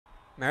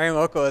Marion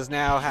Local has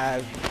now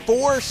had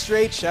 4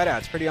 straight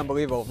shutouts. Pretty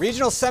unbelievable.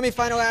 Regional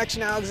semifinal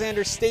action,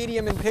 Alexander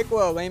Stadium in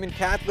Pickwa. Lehman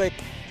Catholic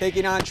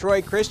taking on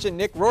Troy Christian.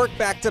 Nick Rourke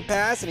back to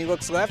pass, and he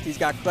looks left. He's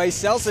got Clay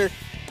Seltzer.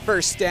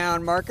 First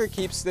down marker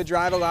keeps the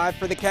drive alive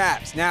for the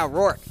Cavs. Now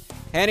Rourke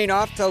handing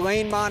off to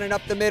Lehman and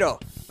up the middle.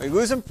 We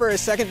lose him for a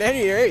second.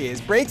 There he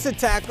is. Breaks a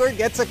tackler,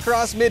 gets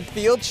across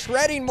midfield,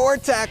 shredding more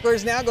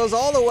tacklers. Now goes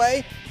all the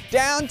way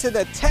down to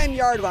the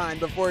 10-yard line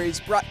before he's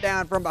brought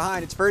down from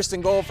behind. It's 1st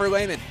and goal for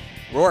Lehman.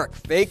 Rourke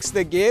fakes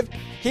the give,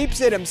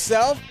 keeps it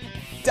himself,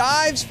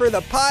 dives for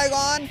the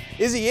pylon.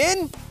 Is he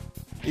in?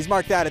 He's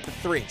marked out at the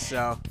 3,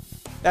 so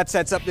that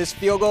sets up this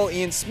field goal.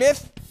 Ian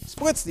Smith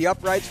splits the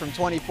uprights from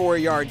 24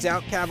 yards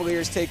out.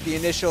 Cavaliers take the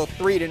initial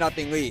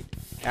 3-0 lead.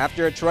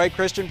 After a Troy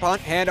Christian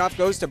punt, handoff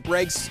goes to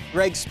Greg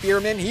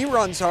Spearman. He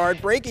runs hard,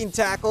 breaking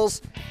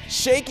tackles,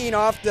 shaking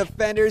off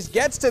defenders,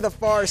 gets to the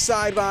far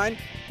sideline.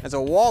 Has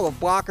a wall of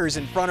blockers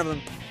in front of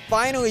him.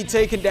 Finally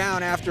taken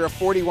down after a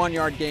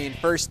 41-yard gain.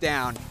 First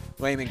down,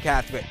 Lehman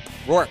Catholic.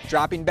 Rourke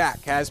dropping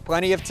back, has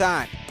plenty of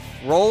time.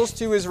 Rolls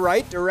to his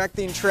right,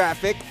 directing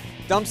traffic.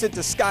 Dumps it to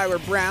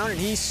Skylar Brown, and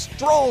he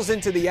strolls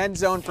into the end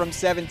zone from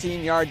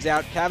 17 yards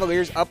out.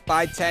 Cavaliers up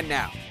by 10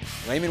 now.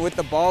 Lehman with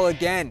the ball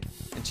again.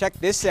 And check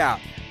this out.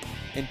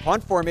 In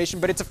punt formation,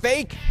 but it's a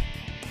fake.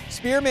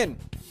 Spearman.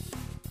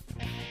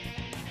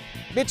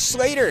 Mitch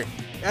Slater.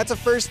 That's a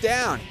first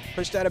down.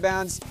 Pushed out of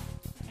bounds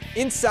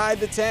inside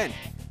the 10.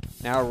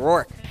 Now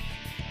Rourke.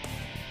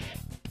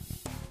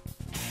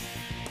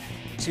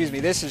 Excuse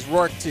me, this is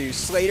Rourke to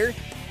Slater.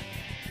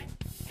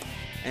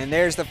 And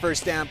there's the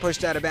first down,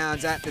 pushed out of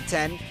bounds at the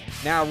 10.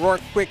 Now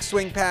Rourke, quick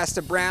swing pass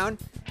to Brown.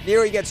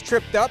 Nearly gets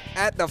tripped up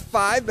at the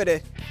 5, but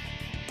it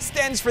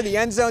extends for the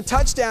end zone.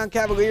 Touchdown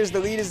Cavaliers, the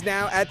lead is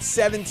now at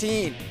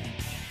 17.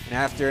 And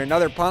after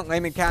another punt,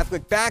 Lehman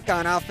Catholic back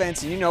on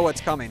offense, and you know what's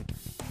coming.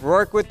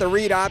 Rourke with the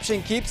read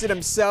option, keeps it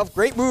himself.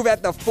 Great move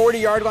at the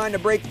 40-yard line to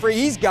break free.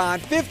 He's gone.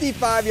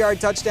 55-yard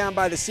touchdown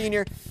by the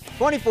senior.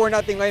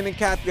 24-0 Lehman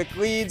Catholic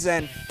leads,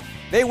 and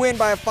they win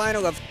by a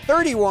final of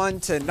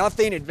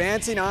 31-0,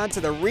 advancing on to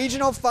the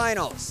regional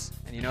finals.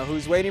 And you know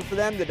who's waiting for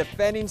them? The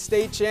defending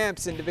state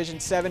champs in Division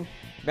 7,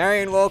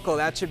 Marion Local.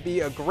 That should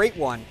be a great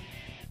one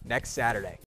next Saturday.